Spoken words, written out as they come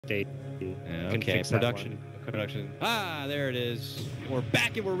State. Okay, production. Ah, there it is. We're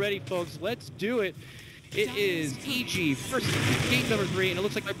back and we're ready, folks. Let's do it. It is EG versus game number 3, and it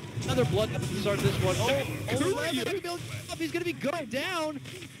looks like another blood at the start of this one. He's going to be going down.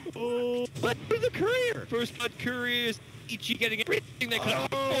 Oh, but the Courier. First blood Couriers. EG getting everything they could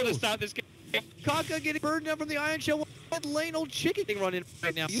hold to stop this game. KotlGuy getting burned down from the Iron Shell. What lane old chicken thing running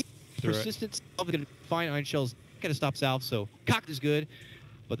right now? Persistent Salve going to find Iron Shell's going to stop Salve, so KotlGuy is good,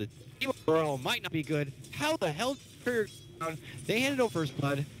 but the team overall might not be good. How the hell Courier down? They handed over first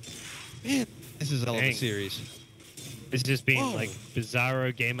blood. Man, this is a hell of a series. It's just been like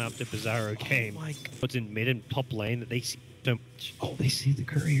bizarro game after bizarro game. Oh my What's in mid and top lane that they see so much. Oh, they see the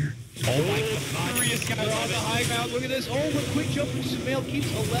Courier. Oh my god. Courier's got on the high ground. Look at this. Oh, with a quick jump from Sumail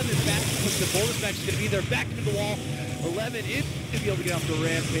keeps 11 back. But the bonus match is going to be there. Back into the wall. 11 is going to be able to get off the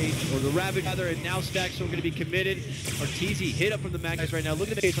Rampage, or the Ravage rather, and now Stacks are going to be committed. Arteezy hit up from the Magnetize right now. Look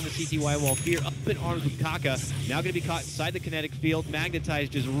at the base on the CTY wall. Fear up in arms with Kaka. Now going to be caught inside the kinetic field.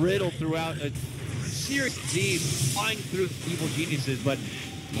 Magnetized just riddled throughout a serious team, flying through evil geniuses, but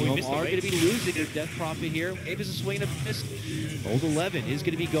Ehome are going to be losing their death profit here. Abe is a swing and a miss. Old 11 is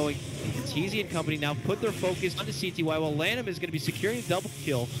going to be going. Arteezy and company now put their focus onto CTY, while Lanham is going to be securing a double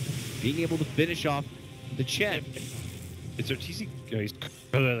kill, being able to finish off the Chet. Is Arteezy?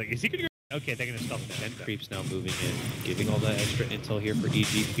 Is he going to go? Okay, they're going to stop that. Creeps now moving in, giving all that extra intel here for EG.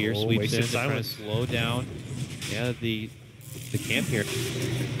 Fear sweeps in, trying to slow down. Yeah, the camp here.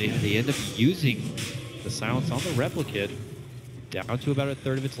 They end up using the silence on the replicate. Down to about a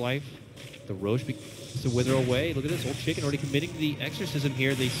third of its life. The Roche begins to wither away. Look at this old chicken already committing the exorcism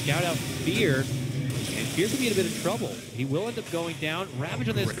here. They scout out Fear, and Fear could be in a bit of trouble. He will end up going down. Ravage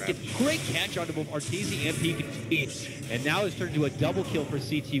on this gets great catch onto both Arteezy and PK. And now it's turned into a double kill for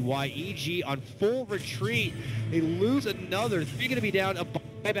CTY. EG on full retreat. They lose another. They're going to be down a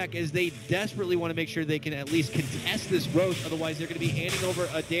buyback as they desperately want to make sure they can at least contest this Roche. Otherwise, they're going to be handing over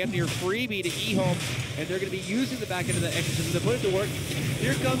a damn near freebie to Ehome, and they're going to be using the back end of the exorcism to put it to work.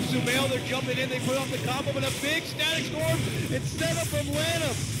 Here comes Sumail. They're jumping in. They put off the combo, but a big static storm. It's set up from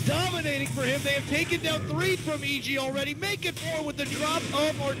Lanham. Dominating for him. They have taken down 3 from EG already. Make it 4 with the drop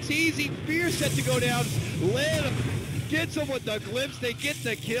of Arteezy. Fear set to go down. Lanham gets him with the glimpse. They get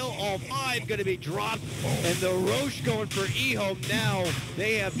the kill. All 5 going to be dropped. And the Roche going for Ehome now.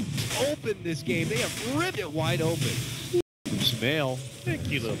 They have opened this game. They have ripped it wide open. Sumail.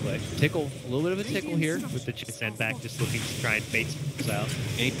 Cute little play. Tickle. A little bit of a tickle here. With the sand back, just looking to try and bait us out.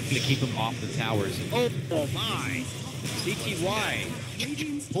 Anything to keep him off the towers. Oh my.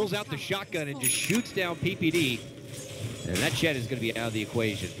 CTY pulls out the shotgun and just shoots down PPD. And that Chet is going to be out of the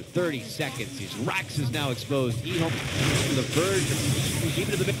equation for 30 seconds. Rax is now exposed. Ehome to the verge.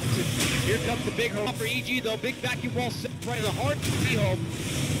 Even to the mix. Here comes the big hole for EG, though. Big vacuum wall set right in the heart of Ehome.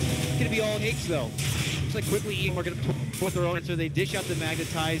 It's going to be all it takes, though. Looks like quickly Ehome are going to put their own answer. They dish out the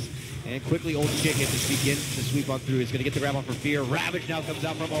Magnetize. And quickly Old Chicken just begins to sweep on through. He's going to get the grab on for Fear. Ravage now comes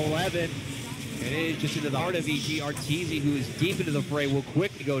out from 11. And it is just into the heart of EG. Arteezy, who is deep into the fray, will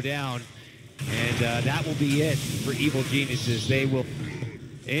quickly go down. And that will be it for Evil Geniuses. They will,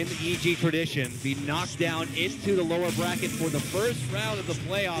 in EG tradition, be knocked down into the lower bracket for the first round of the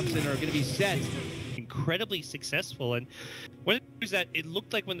playoffs and are going to be set. Incredibly successful. And one of the things that it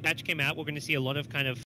looked like when the match came out, we're going to see a lot of kind of